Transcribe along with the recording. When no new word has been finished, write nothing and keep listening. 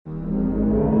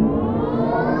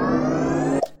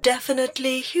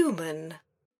definitely human.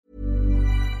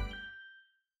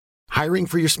 Hiring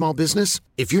for your small business?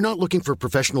 If you're not looking for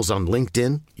professionals on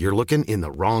LinkedIn, you're looking in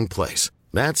the wrong place.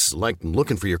 That's like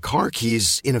looking for your car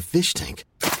keys in a fish tank.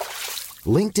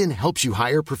 LinkedIn helps you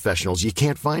hire professionals you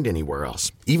can't find anywhere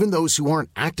else, even those who aren't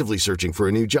actively searching for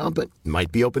a new job but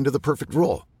might be open to the perfect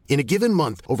role. In a given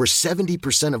month, over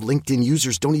 70% of LinkedIn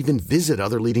users don't even visit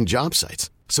other leading job sites.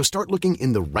 So start looking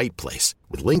in the right place.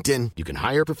 With LinkedIn, you can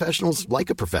hire professionals like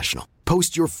a professional.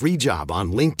 Post your free job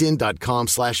on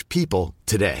linkedin.com/people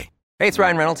today. Hey, it's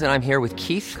Ryan Reynolds, and I'm here with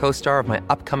Keith, co-star of my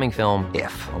upcoming film,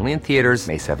 If, only in theaters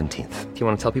May 17th. Do you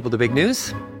want to tell people the big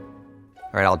news?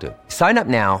 All right, I'll do it. Sign up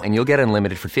now and you'll get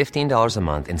unlimited for $15 a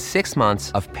month and 6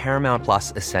 months of Paramount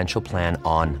Plus Essential Plan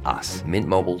on us.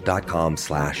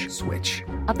 MintMobile.com/switch.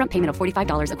 Upfront payment of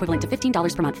 $45 equivalent to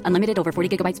 $15 per month. Unlimited over 40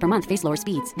 gigabytes per month. Face lower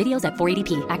speeds. Videos at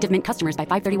 480p. Active Mint customers by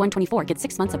 531.24 get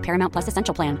 6 months of Paramount Plus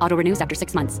Essential Plan. Auto renews after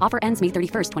 6 months. Offer ends May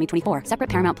 31st, 2024. Separate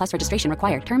Paramount Plus registration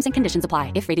required. Terms and conditions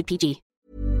apply if rated PG.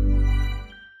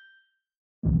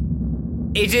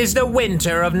 It is the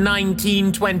winter of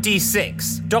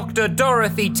 1926. Dr.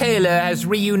 Dorothy Taylor has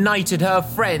reunited her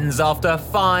friends after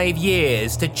 5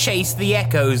 years to chase the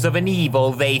echoes of an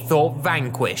evil they thought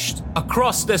vanquished.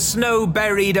 Across the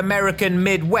snow-buried American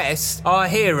Midwest, our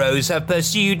heroes have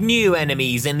pursued new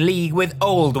enemies in league with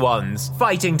old ones,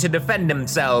 fighting to defend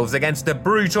themselves against the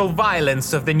brutal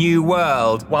violence of the new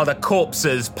world, while the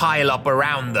corpses pile up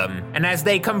around them. And as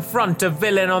they confront a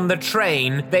villain on the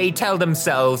train, they tell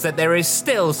themselves that there is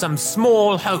still some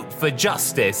small hope for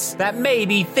justice, that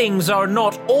maybe things are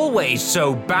not always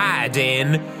so bad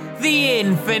in the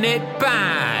infinite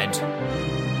bad.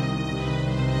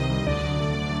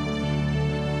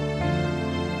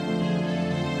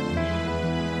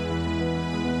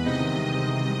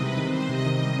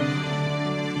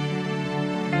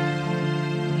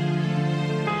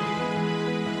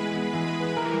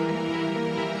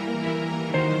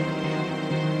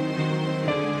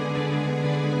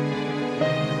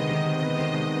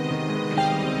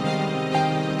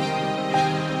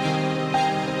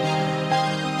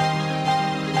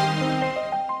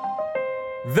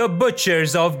 The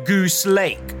Butchers of Goose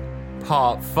Lake,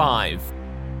 Part 5.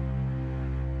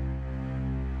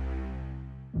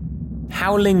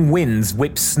 Howling winds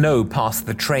whip snow past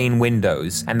the train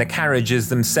windows, and the carriages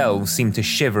themselves seem to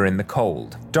shiver in the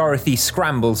cold. Dorothy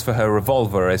scrambles for her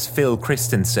revolver as Phil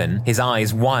Christensen, his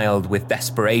eyes wild with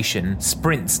desperation,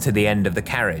 sprints to the end of the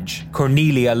carriage.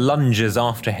 Cornelia lunges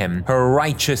after him, her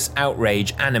righteous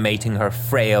outrage animating her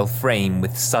frail frame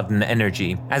with sudden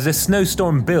energy. As a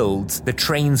snowstorm builds, the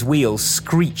train's wheels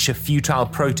screech a futile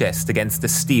protest against the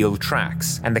steel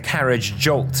tracks, and the carriage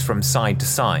jolts from side to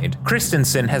side.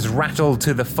 Christensen has rattled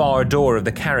to the far door of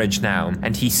the carriage now,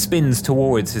 and he spins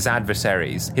towards his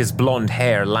adversaries, his blonde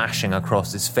hair lashing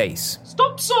across his face.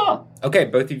 Stop, sir! Okay,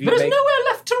 both of you There's nowhere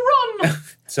left to run!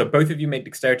 So both of you make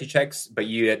dexterity checks, but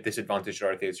you at disadvantage,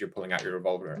 Dorothy, as you're pulling out your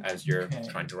revolver as you're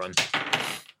trying to run.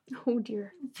 Oh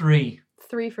dear. 3.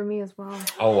 3 for me as well.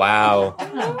 Oh, wow.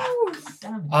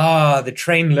 The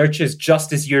train lurches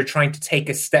just as you're trying to take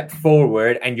a step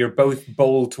forward, and you're both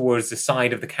bowled towards the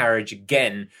side of the carriage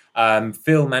again.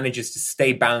 Phil manages to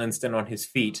stay balanced and on his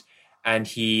feet, and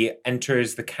he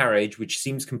enters the carriage, which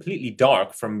seems completely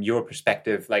dark from your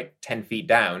perspective, like 10 feet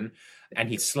down, and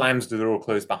he slams the door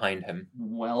closed behind him.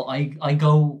 Well, I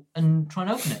go and try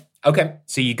and open it. Okay,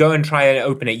 so you go and try and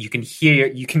open it. You can hear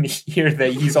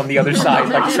that he's on the other side,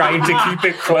 like trying to keep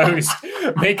it closed.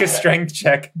 Make a strength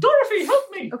check. Dorothy, help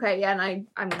me! Okay, yeah, and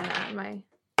I'm gonna add my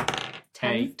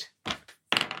 10. 8.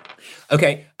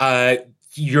 Okay,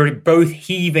 you're both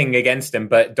heaving against him,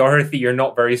 but Dorothy, you're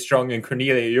not very strong, and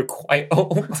Cornelia, you're quite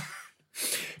old.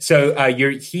 So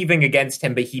you're heaving against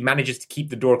him, but he manages to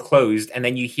keep the door closed, and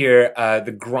then you hear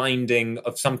the grinding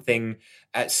of something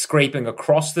scraping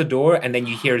across the door, and then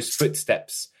you hear his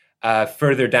footsteps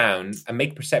further down. And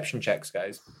make perception checks,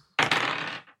 guys.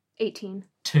 18.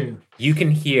 2. You can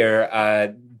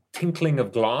hear tinkling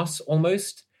of glass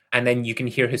almost, and then you can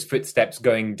hear his footsteps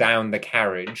going down the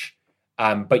carriage,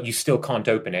 but you still can't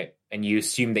open it, and you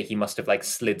assume that he must have like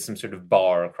slid some sort of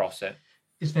bar across it.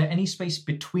 Is there any space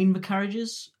between the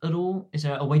carriages at all? Is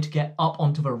there a way to get up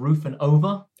onto the roof and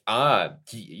over?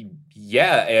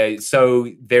 Yeah. So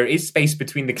there is space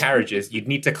between the carriages. You'd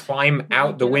need to climb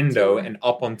out the window and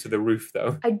up onto the roof,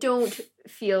 though. I don't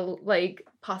feel like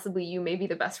possibly you may be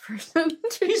the best person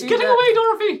to He's do getting that. away,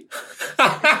 Dorothy!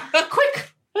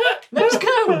 Quick! Let's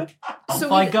go!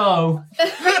 So I go.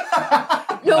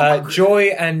 No.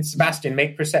 Joy and Sebastian,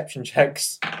 make perception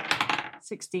checks.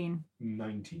 16.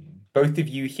 19. Both of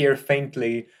you hear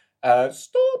faintly,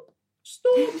 stop.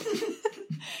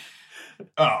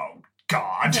 Oh,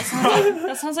 God.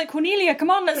 That sounds like Cornelia. Come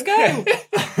on, let's go.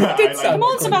 Come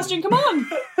on, Sebastian, come on.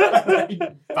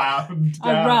 I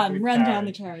ran down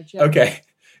the carriage. Yeah. Okay.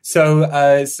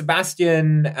 So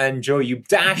Sebastian and Joy, you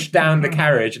dash down the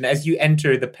carriage, and as you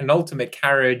enter the penultimate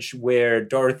carriage where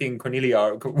Dorothy and Cornelia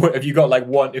are, have you got like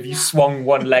one? Have you swung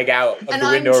one leg out of the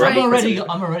window already?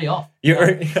 I'm already off.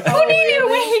 Cornelia,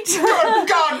 wait! Good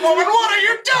God, woman, what are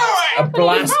you doing? A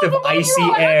blast of icy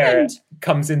air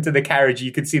comes into the carriage.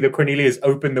 You can see that Cornelia's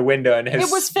opened the window and has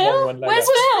It was swung Phil? one leg Where's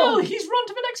out. Phil? He's run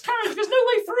to the next carriage. There's no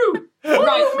way through.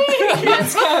 Right,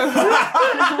 let's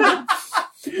go.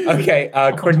 Okay,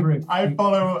 I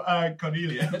follow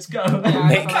Cornelia. Let's go.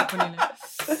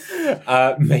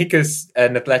 Make us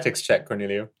an athletics check,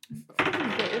 Cornelia.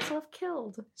 Get yourself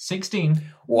killed. 16.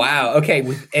 Wow, okay,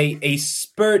 with a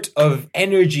spurt of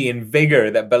energy and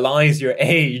vigor that belies your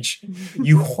age,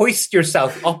 you hoist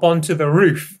yourself up onto the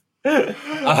roof.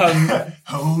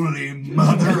 Holy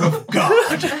Mother of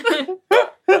God.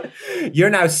 You're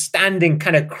now standing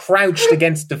kind of crouched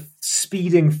against the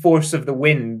speeding force of the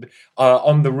wind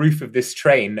on the roof of this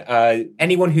train.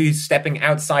 Anyone who's stepping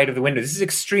outside of the window, this is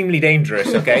extremely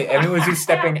dangerous, okay? Anyone who's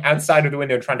stepping outside of the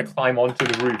window and trying to climb onto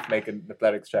the roof, make an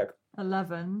athletics check.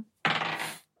 11.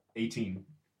 18.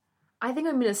 I think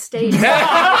I'm going to stay. Honestly.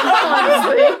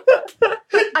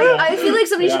 I feel like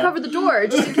somebody should cover the door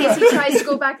just in case he tries to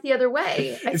go back the other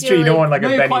way. It's true, you don't want like a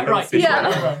you're Benny quite Hill right.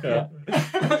 situation.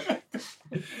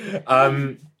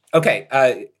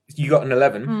 Okay, you got an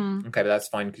 11. Okay, but that's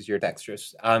fine because you're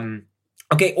dexterous.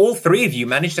 Okay, all three of you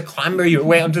managed to clamber your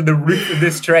way onto the roof of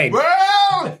this train.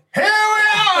 Well, here we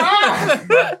are!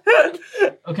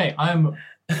 Okay, I'm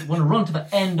going to run to the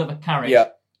end of a carriage. Yeah.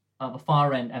 The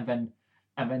far end, and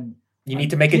then... You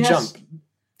need to make a Yes. jump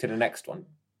to the next one.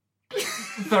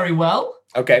 Very well.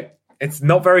 Okay, it's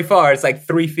not very far. It's like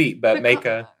 3 feet, but make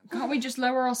a... Can't we just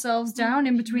lower ourselves down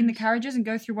in between the carriages and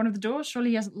go through one of the doors? Surely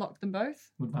he hasn't locked them both.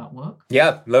 Would that work?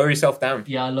 Yeah, lower yourself down.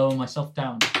 Yeah, I lower myself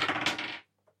down.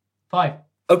 5.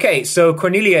 Okay, so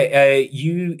Cornelia,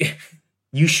 you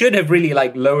should have really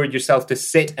like lowered yourself to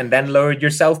sit and then lowered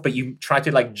yourself, but you tried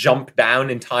to like jump down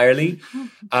entirely.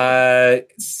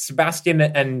 Sebastian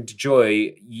and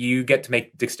Joy, you get to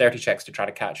make dexterity checks to try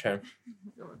to catch her.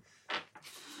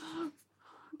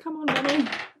 Come on, Benny.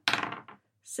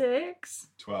 6.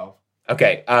 12.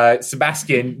 Okay,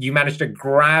 Sebastian, you managed to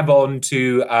grab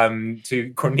onto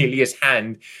to Cornelia's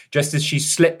hand just as she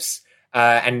slips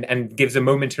and gives a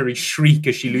momentary shriek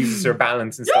as she loses her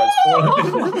balance and starts falling.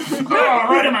 Oh,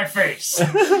 right in my face.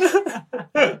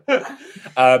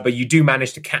 But you do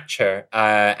manage to catch her,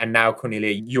 and now,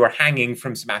 Cornelia, you are hanging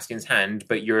from Sebastian's hand,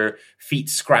 but your feet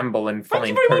scramble and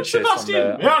find purchase on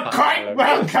the... You're quite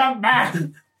welcome back.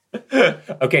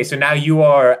 Okay, so now you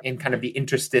are in kind of the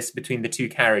interstice between the two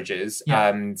carriages.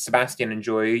 Yeah. Sebastian and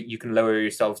Joy, you can lower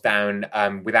yourselves down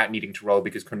without needing to roll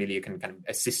because Cornelia can kind of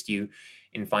assist you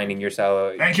in finding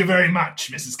yourself. Thank you very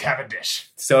much, Mrs. Cavendish.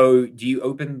 So, do you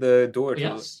open the door?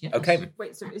 Yes. Okay.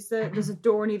 Wait, so there's a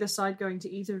door on either side going to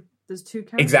either... There's 2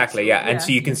 carriages? Exactly, yeah. And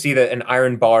so you can see that an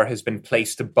iron bar has been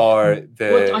placed to bar the...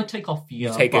 Well, I take off the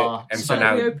You take bar, it, and so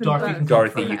now, Dorothy can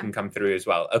Dorothy, come you can come through as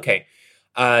well. Okay.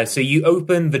 So you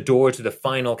open the door to the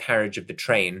final carriage of the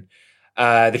train.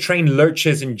 The train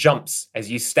lurches and jumps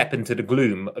as you step into the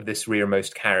gloom of this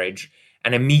rearmost carriage,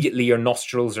 and immediately your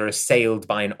nostrils are assailed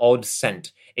by an odd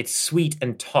scent. It's sweet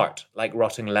and tart, like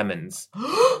rotting lemons.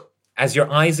 As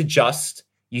your eyes adjust,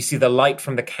 you see the light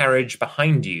from the carriage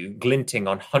behind you glinting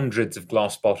on hundreds of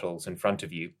glass bottles in front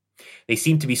of you. They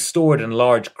seem to be stored in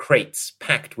large crates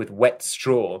packed with wet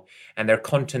straw, and their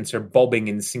contents are bobbing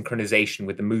in synchronization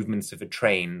with the movements of a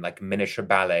train like miniature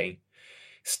ballet.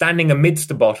 Standing amidst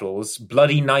the bottles,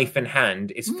 bloody knife in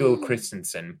hand, is Phil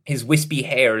Christensen. His wispy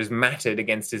hair is matted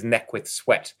against his neck with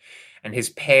sweat, and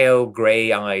his pale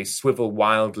grey eyes swivel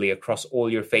wildly across all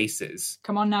your faces.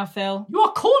 Come on now, Phil. You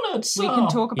are cornered, sir. We can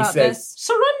talk about says- this.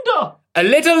 Surrender! A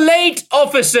little late,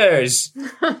 officers!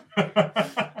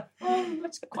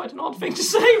 That's quite an odd thing to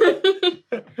say.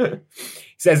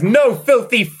 He says, no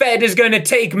filthy fed is going to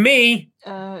take me!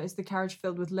 Is the carriage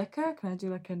filled with liquor? Can I do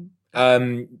like an...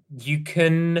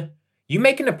 You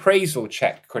make an appraisal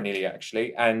check, Cornelia,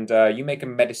 actually, and you make a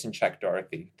medicine check,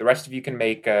 Dorothy. The rest of you can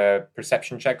make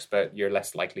perception checks, but you're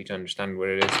less likely to understand what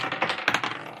it is.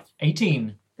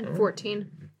 18. And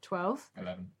 14. 12.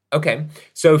 11. Okay,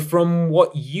 so from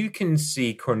what you can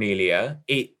see, Cornelia,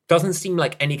 it doesn't seem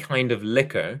like any kind of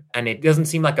liquor, and it doesn't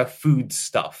seem like a food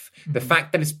stuff. Mm-hmm. The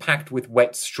fact that it's packed with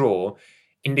wet straw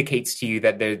indicates to you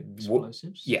that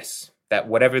Explosives? Yes, that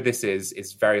whatever this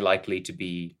is very likely to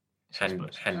be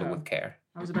handled with care.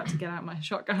 I was about to get out my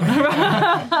shotgun.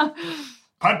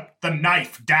 Put the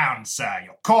knife down, sir.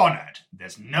 You're cornered.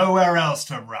 There's nowhere else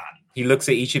to run. He looks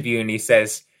at each of you and he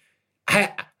says,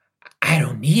 I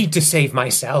don't need to save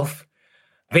myself.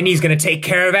 Vinny's going to take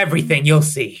care of everything, you'll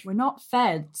see. We're not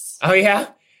feds. Oh,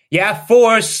 yeah? Yeah,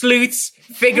 4 sleuths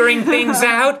figuring things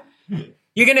out?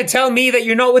 You're going to tell me that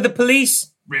you're not with the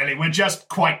police? Really, we're just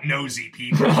quite nosy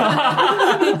people.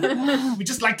 We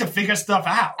just like to figure stuff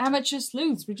out. Amateur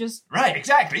sleuths, we just... Right,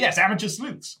 exactly, yes, amateur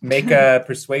sleuths. Make a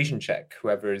persuasion check,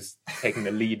 whoever's taking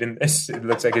the lead in this. It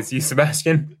looks like it's you,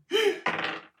 Sebastian.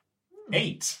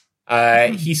 8.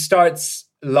 He starts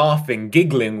laughing,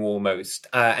 giggling almost,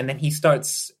 and then he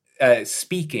starts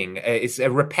speaking. It's a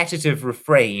repetitive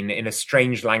refrain in a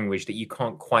strange language that you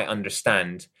can't quite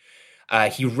understand.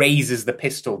 He raises the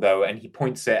pistol, though, and he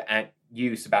points it at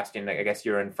you, Sebastian. I guess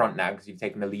you're in front now because you've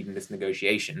taken the lead in this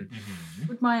negotiation. Mm-hmm.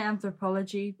 Would my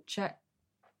anthropology check,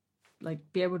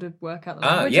 be able to work out the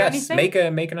language or yes.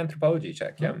 anything? Make an anthropology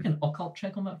check, yeah. An occult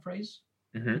check on that phrase?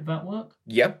 Would that work?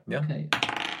 Yeah. Okay.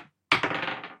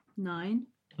 9.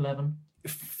 11.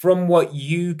 From what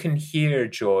you can hear,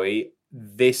 Joy,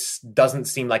 this doesn't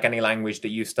seem like any language that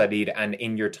you studied, and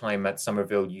in your time at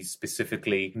Somerville, you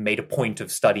specifically made a point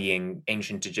of studying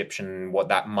ancient Egyptian, what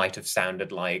that might have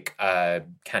sounded like,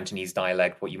 Cantonese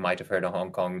dialect, what you might have heard in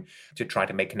Hong Kong, to try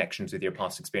to make connections with your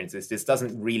past experiences. This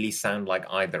doesn't really sound like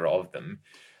either of them.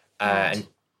 And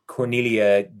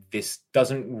Cornelia, this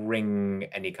doesn't ring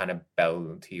any kind of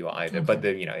bell to you either, but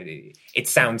it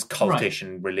sounds cultish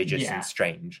and religious and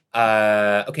strange.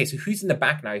 Okay, so who's in the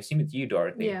back now? I assume it's you,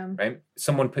 Dorothy. Yeah. Right?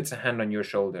 Someone puts a hand on your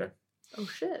shoulder. Oh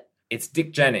shit. It's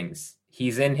Dick Jennings.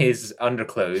 He's in his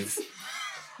underclothes.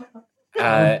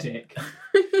 Dick.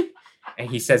 And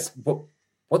he says,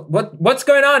 "What's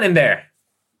going on in there?"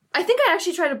 I think I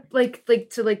actually try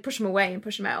to push him away and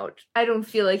push him out. I don't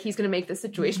feel like he's gonna make the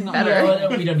situation better. No,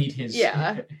 we don't need his.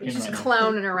 Yeah, he's just right now.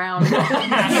 clowning around,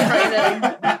 trying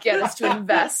to get us to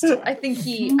invest. I think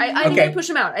I think I'd push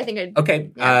him out. I think I'd.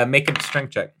 Okay, make a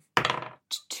strength check.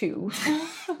 2.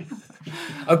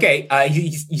 Okay,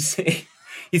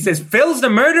 he says, "Phil's the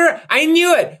murderer? I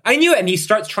knew it! And he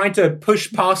starts trying to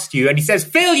push past you, and he says,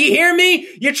 "Phil, you hear me?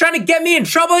 You're trying to get me in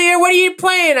trouble here? What are you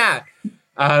playing at?"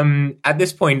 At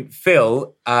this point,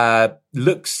 Phil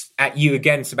looks at you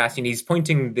again, Sebastian. He's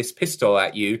pointing this pistol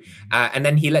at you, and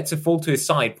then he lets it fall to his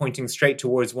side, pointing straight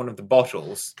towards one of the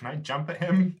bottles. Can I jump at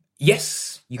him?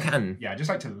 Yes, you can. Yeah, I'd just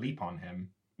like to leap on him.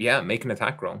 Yeah, make an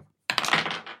attack roll.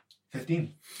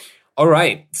 15. All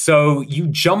right, so you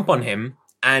jump on him,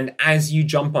 and as you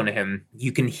jump on him,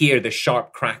 you can hear the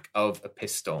sharp crack of a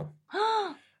pistol.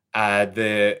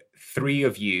 The 3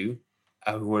 of you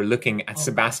who are looking at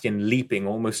Sebastian leaping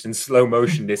almost in slow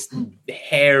motion, this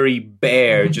hairy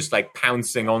bear just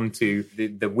pouncing onto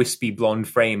the wispy blonde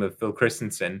frame of Phil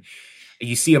Christensen.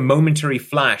 You see a momentary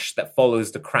flash that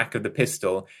follows the crack of the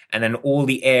pistol, and then all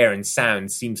the air and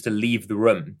sound seems to leave the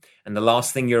room. And the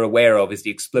last thing you're aware of is the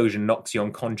explosion knocks you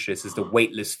unconscious as the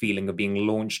weightless feeling of being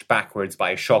launched backwards by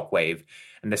a shockwave,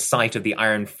 and the sight of the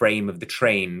iron frame of the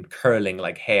train curling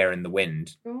like hair in the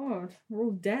wind. God, we're all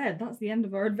dead. That's the end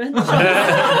of our adventure.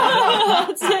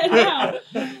 That's it now.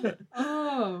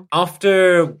 Oh.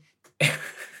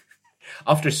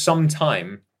 After some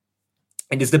time,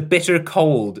 it is the bitter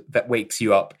cold that wakes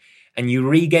you up, and you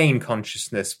regain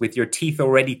consciousness with your teeth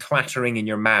already clattering in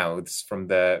your mouths from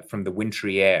the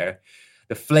wintry air.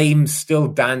 The flames still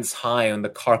dance high on the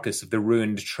carcass of the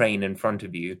ruined train in front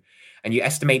of you, and you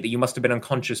estimate that you must have been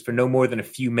unconscious for no more than a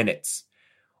few minutes.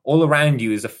 All around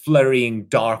you is a flurrying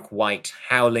dark white,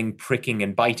 howling, pricking,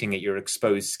 and biting at your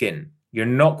exposed skin. You're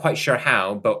not quite sure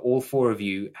how, but all 4 of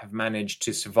you have managed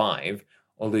to survive,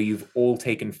 although you've all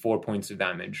taken 4 points of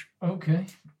damage. Okay.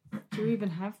 Do we even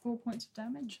have 4 points of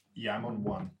damage? Yeah, I'm on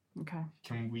 1. Okay.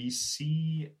 Can we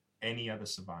see any other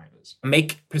survivors?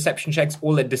 Make perception checks,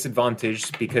 all at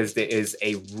disadvantage, because there is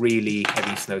a really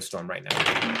heavy snowstorm right now.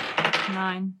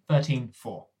 9. 13.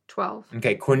 4. 12.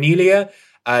 Okay, Cornelia,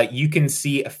 you can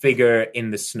see a figure in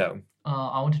the snow.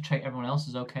 I want to check everyone else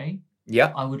is okay.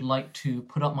 Yeah. I would like to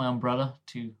put up my umbrella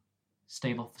to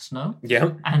stave off the snow.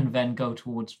 Yeah. And then go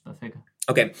towards the figure.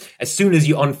 Okay, as soon as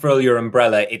you unfurl your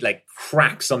umbrella, it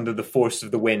cracks under the force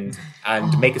of the wind,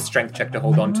 and make a strength check to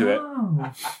hold on to it.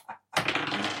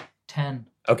 10.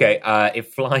 Okay,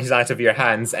 it flies out of your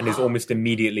hands and is almost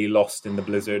immediately lost in the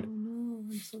blizzard. Oh no,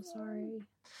 I'm so sorry.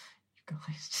 You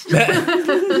guys.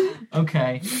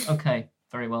 Okay,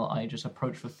 very well. I just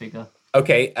approach the figure.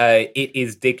 Okay, it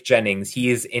is Dick Jennings. He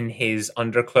is in his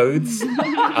underclothes.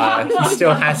 He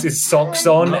still has his socks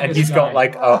on, and he's got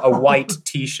like a white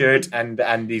t-shirt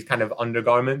and these kind of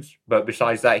undergarments. But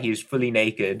besides that, he is fully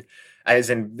naked, as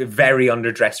in very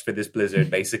underdressed for this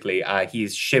blizzard, basically. He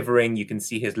is shivering. You can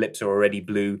see his lips are already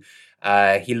blue.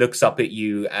 He looks up at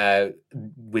you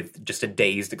with just a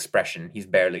dazed expression. He's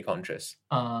barely conscious.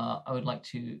 I would like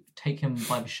to take him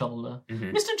by the shoulder.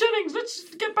 Mhm. Mr. Jennings,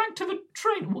 let's get back to the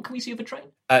train. What can we see of the train?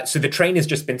 So the train has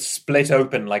just been split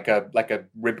open like a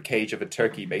rib cage of a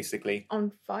turkey, basically.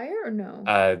 On fire or no?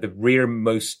 The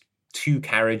rearmost two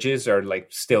carriages are like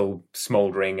still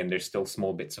smoldering, and there's still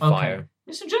small bits of fire.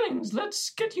 Mr. Jennings,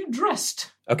 let's get you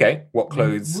dressed. Okay, what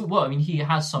clothes? Well, I mean, he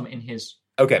has some in his...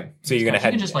 Okay, so you're going to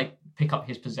head... You can just, like, pick up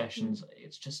his possessions.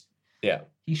 It's just... Yeah.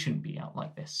 He shouldn't be out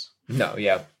like this. No,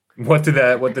 yeah. What do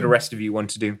the rest of you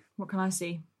want to do? What can I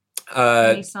see?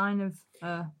 Any sign of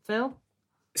Phil?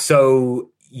 So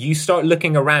you start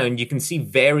looking around. You can see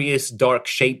various dark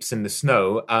shapes in the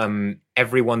snow.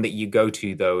 Everyone that you go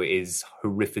to, though, is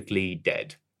horrifically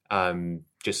dead.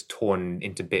 Just torn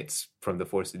into bits from the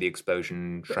force of the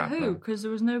explosion. But Shrapnel. who? Because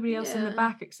there was nobody else in the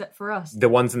back except for us. The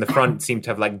ones in the front seem to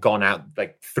have like gone out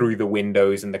like through the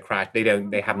windows and the crash. They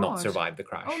have not God. survived the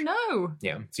crash. Oh no!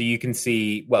 Yeah. So you can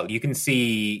see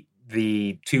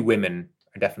the two women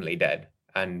are definitely dead,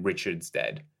 and Richard's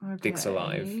dead. Okay. Dick's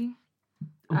alive. And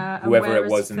Whoever where it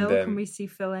is was in Phil? the... Can we see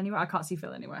Phil anywhere? I can't see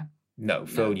Phil anywhere. No,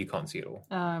 Phil, you can't see at all.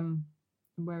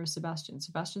 Where is Sebastian?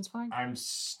 Sebastian's fine? I'm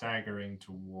staggering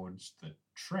towards the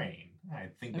train. I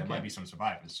think there might be some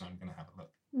survivors, so I'm going to have a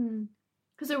look.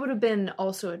 Because there would have been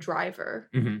also a driver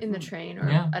Mhm. in the train, or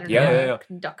Yeah. I don't Yeah, know, yeah, yeah. a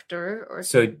conductor, or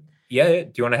So yeah,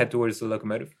 do you want to head towards the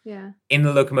locomotive? yeah. In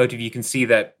the locomotive, you can see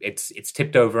that it's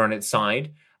tipped over on its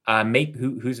side.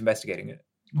 Who's investigating it?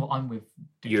 Well, I'm with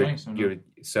Dick Jennings. I'll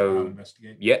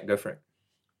investigate. Yeah, go for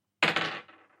it.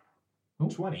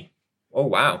 20. Oh,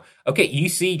 wow. Okay, you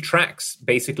see tracks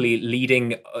basically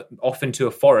leading off into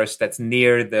a forest that's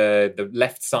near the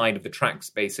left side of the tracks,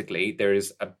 basically. There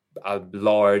is a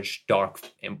large, dark,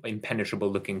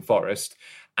 impenetrable-looking forest,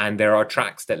 and there are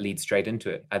tracks that lead straight into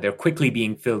it. They're quickly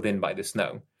being filled in by the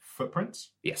snow.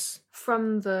 Footprints? Yes,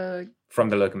 From the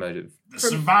locomotive. The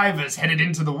survivors headed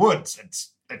into the woods.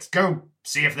 Let's go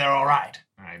see if they're all right.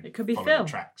 It could be Follow Phil. the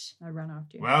tracks. I ran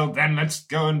after you. Well, then let's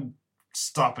go and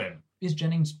stop him. Is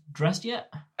Jennings dressed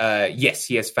yet? Yes,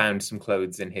 he has found some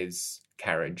clothes in his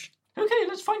carriage. Okay,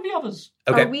 let's find the others.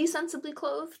 Okay. Are we sensibly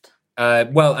clothed?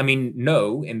 Well, I mean,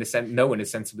 no, in the sense, no one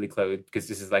is sensibly clothed because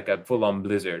this is like a full-on Or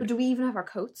blizzard. do we even have our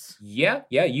coats? Yeah,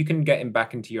 you can get him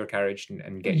back into your carriage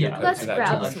and get your Yeah, coats let's without grab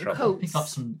too much some trouble. coats. Pick up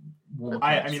some warm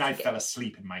I clothes. mean, I fell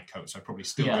asleep in my coat, so I probably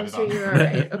still Yeah. got it So on. you're all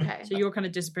right. Okay. So you're kind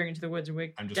of disappearing into the woods, and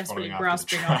we're I'm just desperately following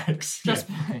after the grasping tracks. just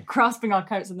grasping our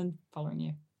coats and then following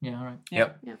you. Yeah, all right.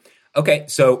 Yep. Yeah. Okay,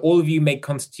 so all of you make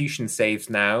Constitution saves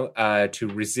now to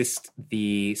resist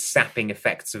the sapping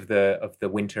effects of the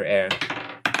winter air.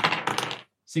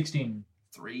 16.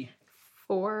 3.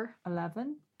 4.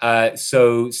 11.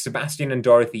 So Sebastian and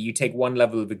Dorothy, you take one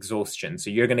level of exhaustion, so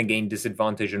you're going to gain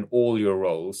disadvantage on all your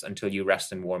rolls until you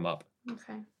rest and warm up.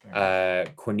 Okay.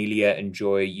 Cornelia and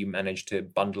Joy, you manage to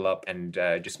bundle up and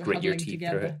just We're grit your huddling teeth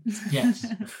together. through it. Yes.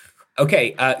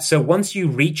 Okay, so once you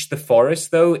reach the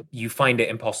forest, though, you find it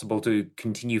impossible to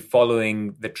continue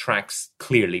following the tracks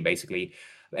clearly, basically.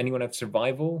 Anyone have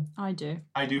survival? I do.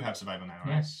 I do have survival now,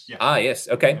 right? Yes. Yeah. Yes.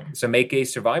 Okay, so make a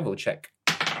survival check.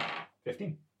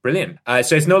 15. Brilliant.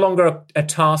 So it's no longer a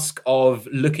task of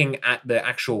looking at the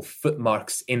actual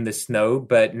footmarks in the snow,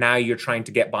 but now you're trying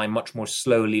to get by much more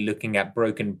slowly, looking at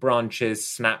broken branches,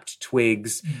 snapped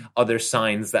twigs, other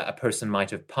signs that a person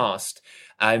might have passed.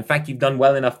 In fact, you've done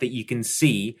well enough that you can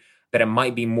see that it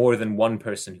might be more than one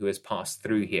person who has passed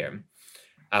through here,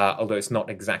 although it's not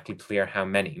exactly clear how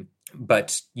many.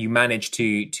 But you manage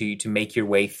to make your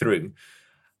way through.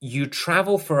 You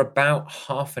travel for about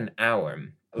half an hour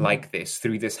like this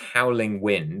through this howling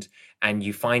wind, and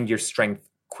you find your strength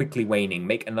quickly waning.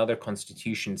 Make another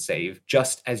Constitution save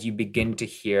just as you begin to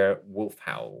hear wolf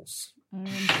howls.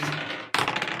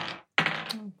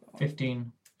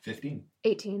 15. 15.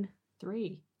 18.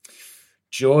 3.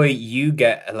 Joy, you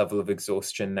get a level of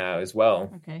exhaustion now as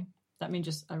well. Okay. That means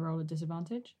just I roll a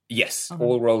disadvantage? Yes, Okay.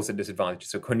 all rolls at disadvantage.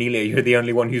 So Cornelia, you're the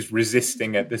only one who's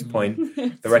resisting at this point.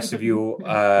 The rest of you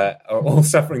are all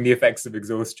suffering the effects of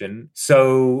exhaustion.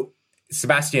 So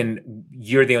Sebastian,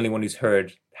 you're the only one who's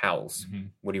heard howls. Mm-hmm.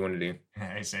 What do you want to do?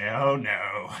 I say, oh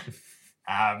no.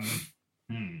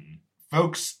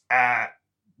 Folks,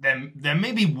 there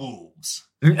may be wolves.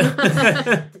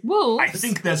 Wolves? I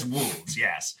think there's wolves,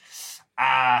 yes.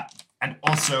 And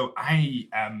also, I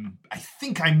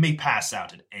think I may pass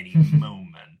out at any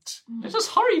moment. Let's just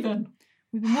hurry then.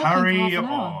 We've been walking for Hurry half an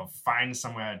hour. or find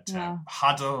somewhere to Yeah.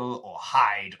 huddle or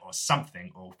hide or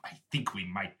something, or I think we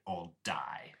might all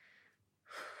die.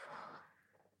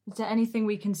 Is there anything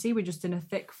we can see? We're just in a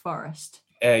thick forest.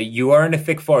 You are in a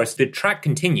thick forest. The track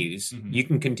continues. Mhm. You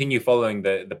can continue following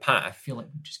the I path. feel like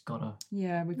we just gotta.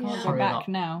 Yeah, we can't Yeah. go Hurry back up.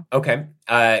 now. Okay.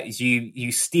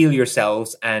 You steel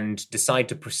yourselves and decide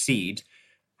to proceed.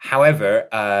 However,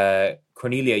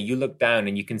 Cornelia, you look down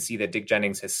and you can see that Dick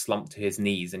Jennings has slumped to his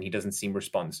knees and he doesn't seem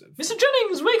responsive. Mr.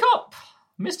 Jennings, wake up!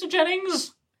 Mr.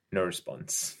 Jennings! No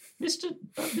response. Mr.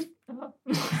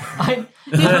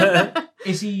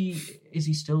 Is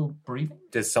he still breathing?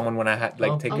 Does someone want to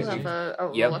take I'll it? have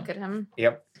a Yep. look at him.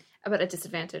 Yep. I'm at a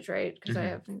disadvantage, right? Because I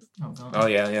have Oh god. Oh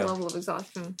yeah. level of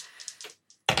exhaustion.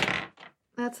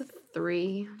 That's a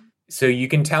 3. So you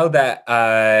can tell that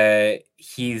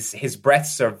his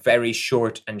breaths are very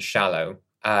short and shallow,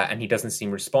 and he doesn't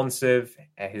seem responsive.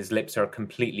 His lips are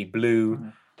completely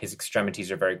blue. His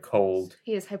extremities are very cold.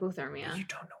 He has hypothermia. You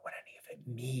don't know what any of it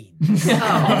means.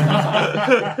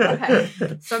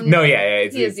 Okay. So No, yeah.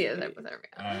 he has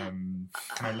hypothermia.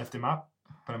 Can I lift him up?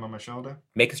 Put him on my shoulder?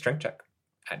 Make a strength check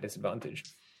at disadvantage.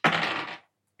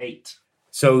 8.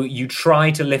 So you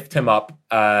try to lift him up.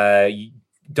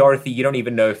 Dorothy, you don't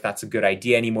even know if that's a good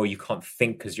idea anymore. You can't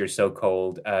think because you're so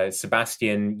cold.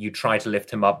 Sebastian, you try to lift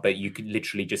him up, but you could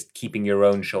literally just keeping your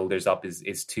own shoulders up is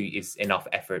enough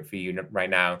effort for you right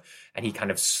now. And he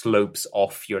kind of slopes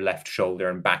off your left shoulder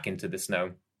and back into the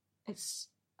snow. It's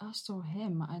us or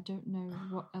him. I don't know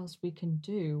what else we can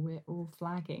do. We're all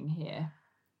flagging here.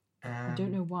 I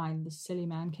don't know why the silly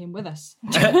man came with us.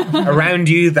 Around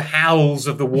you, the howls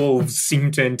of the wolves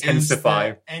seem to intensify.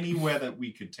 Is there anywhere that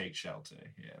we could take shelter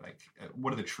here? Like,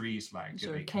 what are the trees like? Is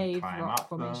there Do a they cave, climb rock up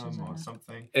formations them or or not?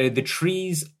 something? The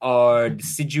trees are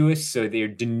deciduous, so they're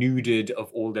denuded of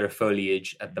all their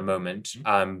foliage at the moment.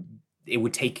 It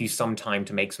would take you some time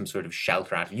to make some sort of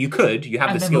shelter out of it. You have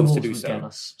And the then skills wolves to do would so. get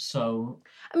us, so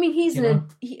I mean, he's You know?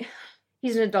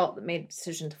 he's an adult that made a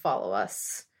decision to follow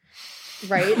us,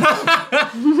 right?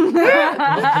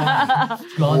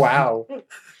 God, Wow.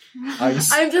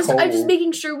 I'm just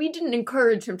making sure we didn't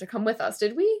encourage him to come with us,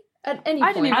 did we? At any I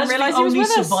point? didn't even As the realise he was only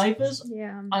with us. survivors,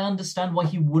 Yeah. I understand why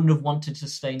he wouldn't have wanted to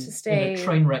stay in a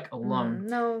train wreck alone.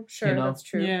 No, sure, You know? that's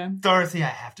true. Yeah. Dorothy, I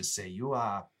have to say, you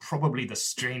are probably the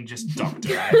strangest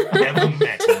doctor I've ever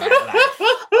met in my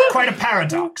life. Quite a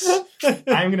paradox. I'm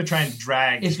going to try and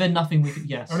drag... Is there nothing we could...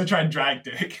 Yes. I'm going to try and drag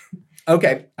Dick.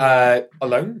 Okay.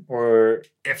 Alone or...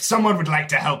 If someone would like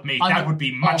to help me, that would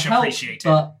be much I'll help, appreciated.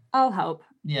 But, I'll help.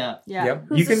 yeah. Yeah. Yep.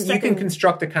 Who's You the can second-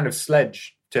 construct a kind of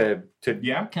sledge to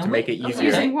Yeah? Can to we? make it Okay. easier.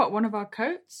 Using what? One of our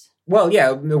coats? Well,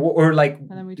 yeah, or like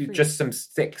then we'd do free just some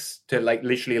sticks to like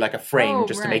literally like a frame Oh,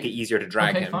 just to right. make it easier to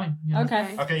drag Okay, him. fine. Yeah.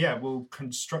 Okay. Okay, yeah, we'll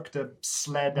construct a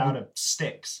sled out of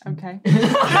sticks. Okay.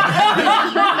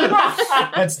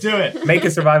 Let's do it. Make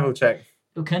a survival check.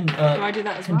 Can Do I do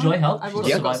that as can well? Joy help? I've She's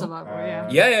also a got survivor.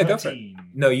 survival, yeah. Yeah, go for it. 13.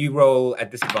 No, you roll at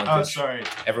disadvantage. Oh, sorry.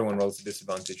 Everyone rolls at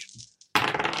disadvantage.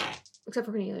 Except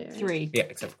for Cornelia. Right? 3. Yeah,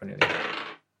 except for Cornelia.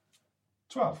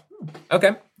 12.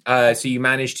 Okay. So you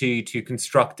manage to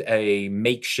construct a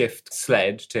makeshift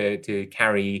sled to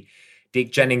carry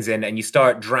Dick Jennings in, and you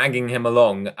start dragging him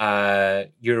along.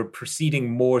 You're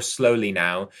proceeding more slowly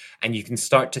now, and you can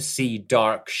start to see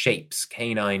dark shapes,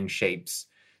 canine shapes,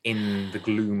 in the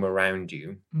gloom around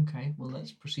you. Okay, well,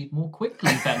 let's proceed more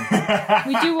quickly then.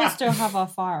 We do all still have our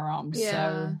firearms, Yeah.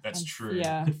 so... That's true.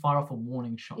 Yeah. Could fire off a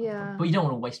warning shot. Yeah. But you don't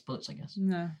want to waste bullets, I guess.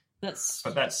 No. That's...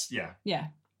 But that's, yeah, Yeah.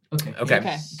 Okay. Okay.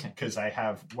 Okay. because I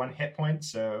have 1 hit point,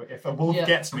 so if a wolf Yeah.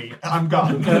 gets me, I'm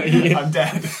gone. Yeah. I'm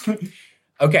dead.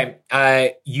 Okay,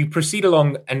 you proceed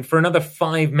along, and for another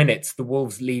 5 minutes, the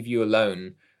wolves leave you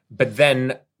alone. But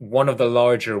then one of the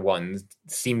larger ones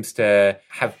seems to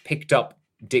have picked up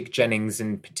Dick Jennings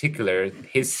in particular,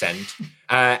 his scent,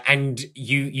 and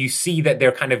you see that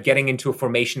they're kind of getting into a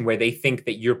formation where they think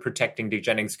that you're protecting Dick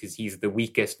Jennings because he's the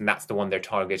weakest, and that's the one they're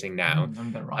targeting now. I'm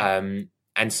better right.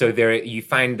 And so you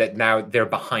find that now they're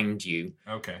behind you,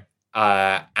 Okay.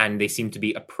 and they seem to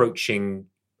be approaching.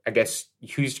 I guess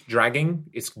who's dragging?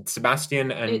 It's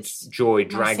Sebastian and It's Joy Myself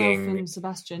dragging. and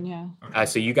Sebastian, yeah.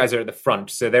 So you guys are at the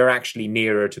front, so they're actually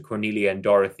nearer to Cornelia and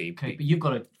Dorothy. Okay, but you've got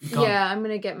to... Yeah, I'm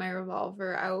gonna get my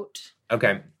revolver out,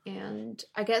 Okay. and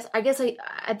I guess I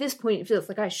at this point it feels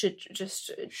like I should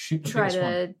just Shoot the try biggest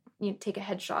one. to take a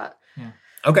headshot.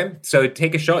 Okay, so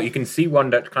take a shot. You can see one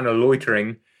that's kind of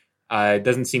loitering.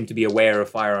 Doesn't seem to be aware of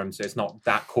firearms, so it's not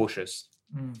that cautious.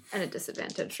 And a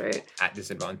disadvantage, right? At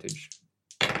disadvantage.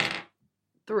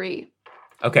 3.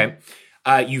 Okay.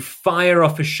 You fire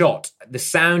off a shot. The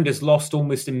sound is lost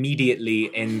almost immediately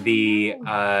in the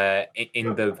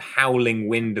howling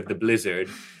wind of the blizzard.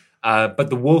 But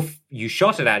the wolf you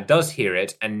shot it at does hear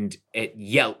it, and it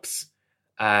yelps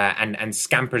and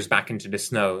scampers back into the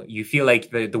snow. You feel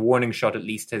like the warning shot at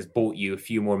least has bought you a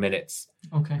few more minutes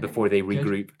before they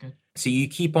regroup. Good. So you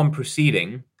keep on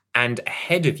proceeding, and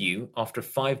ahead of you, after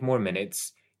 5 more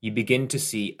minutes, you begin to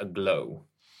see a glow.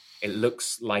 It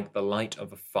looks like the light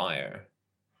of a fire.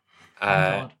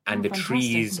 And the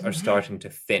trees are starting to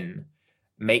thin.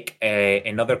 Make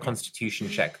another constitution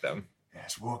check, though.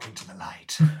 Yes, walk into the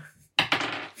light.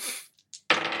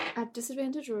 At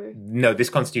disadvantage or? No, this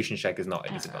constitution check is not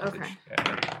a disadvantage. Okay.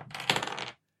 Yeah.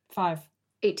 5.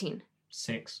 18.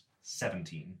 6.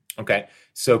 17. Okay,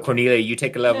 so Cornelia, you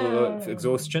take a level of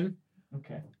exhaustion.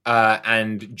 Okay.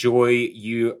 And Joy,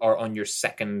 you are on your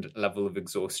second level of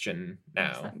exhaustion now.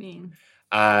 What does that mean?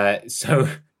 So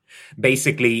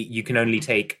basically, you can only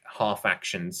take half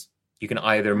actions. You can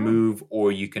either move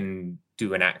or you can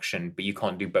do an action, but you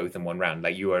can't do both in one round.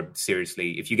 Like, you are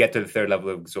seriously, if you get to the third level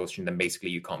of exhaustion, then basically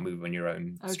you can't move on your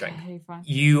own strength. Okay, fine.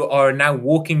 You are now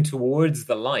walking towards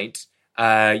the light.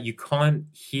 You can't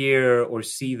hear or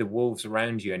see the wolves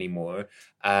around you anymore.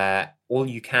 All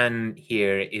you can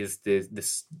hear is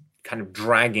this kind of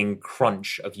dragging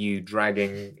crunch of you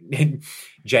dragging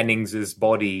Jennings's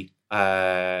body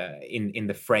in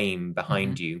the frame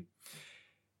behind you.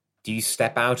 Do you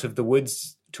step out of the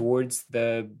woods towards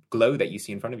the glow that you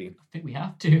see in front of you? I think we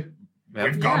have to.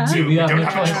 We've got to. We We have don't no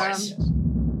have a choice. choice.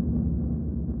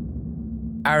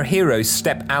 Our heroes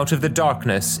step out of the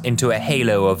darkness into a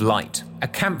halo of light. A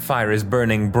campfire is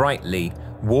burning brightly,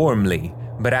 warmly,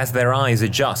 but as their eyes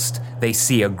adjust, they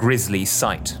see a grisly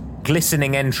sight.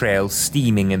 Glistening entrails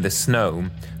steaming in the snow,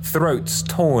 throats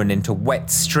torn into wet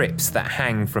strips that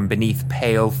hang from beneath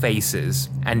pale faces,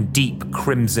 and deep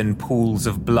crimson pools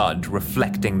of blood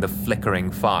reflecting the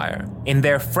flickering fire. In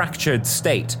their fractured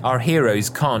state, our heroes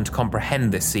can't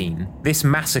comprehend the scene. This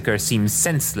massacre seems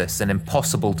senseless and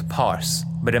impossible to parse.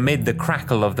 But amid the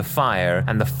crackle of the fire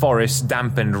and the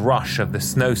forest-dampened rush of the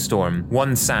snowstorm,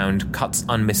 one sound cuts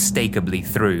unmistakably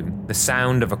through. The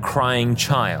sound of a crying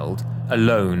child,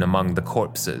 alone among the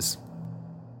corpses.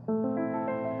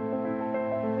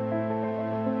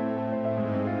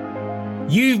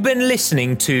 You've been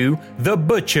listening to The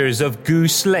Butchers of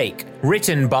Goose Lake,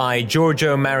 written by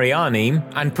Giorgio Mariani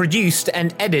and produced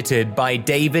and edited by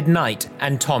David Knight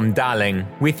and Tom Dalling,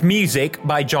 with music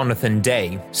by Jonathan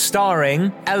Day,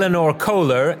 starring Eleanor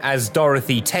Kohler as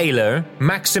Dorothy Taylor,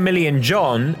 Maximilian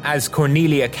John as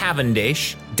Cornelia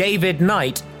Cavendish, David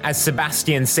Knight as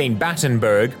Sebastian St.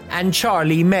 Battenberg, and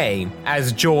Charlie May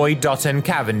as Joy Dutton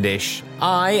Cavendish.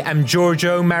 I am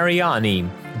Giorgio Mariani,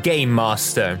 Game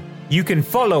Master. You can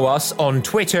follow us on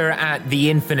Twitter at The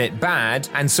Infinite Bad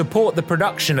and support the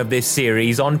production of this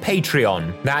series on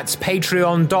Patreon. That's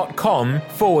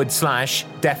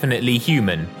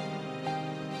patreon.com/definitelyhuman.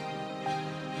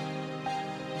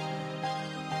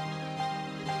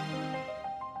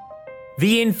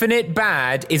 The Infinite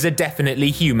Bad is a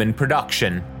Definitely Human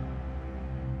production.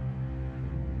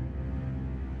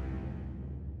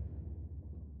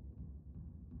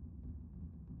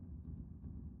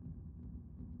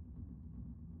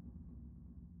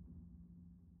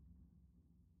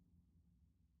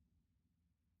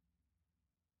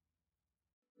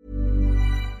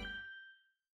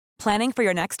 Planning for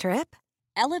your next trip?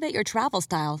 Elevate your travel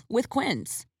style with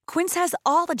Quince. Quince has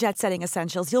all the jet-setting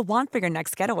essentials you'll want for your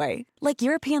next getaway, like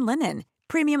European linen,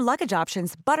 premium luggage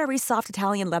options, buttery soft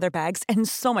Italian leather bags, and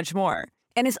so much more.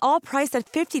 And is all priced at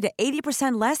 50 to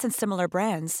 80% less than similar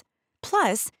brands.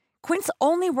 Plus, Quince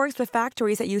only works with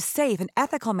factories that use safe and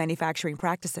ethical manufacturing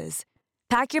practices.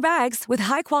 Pack your bags with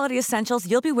high-quality essentials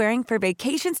you'll be wearing for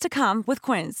vacations to come with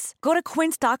Quince. Go to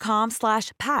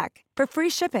quince.com/pack for free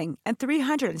shipping and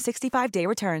 365-day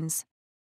returns.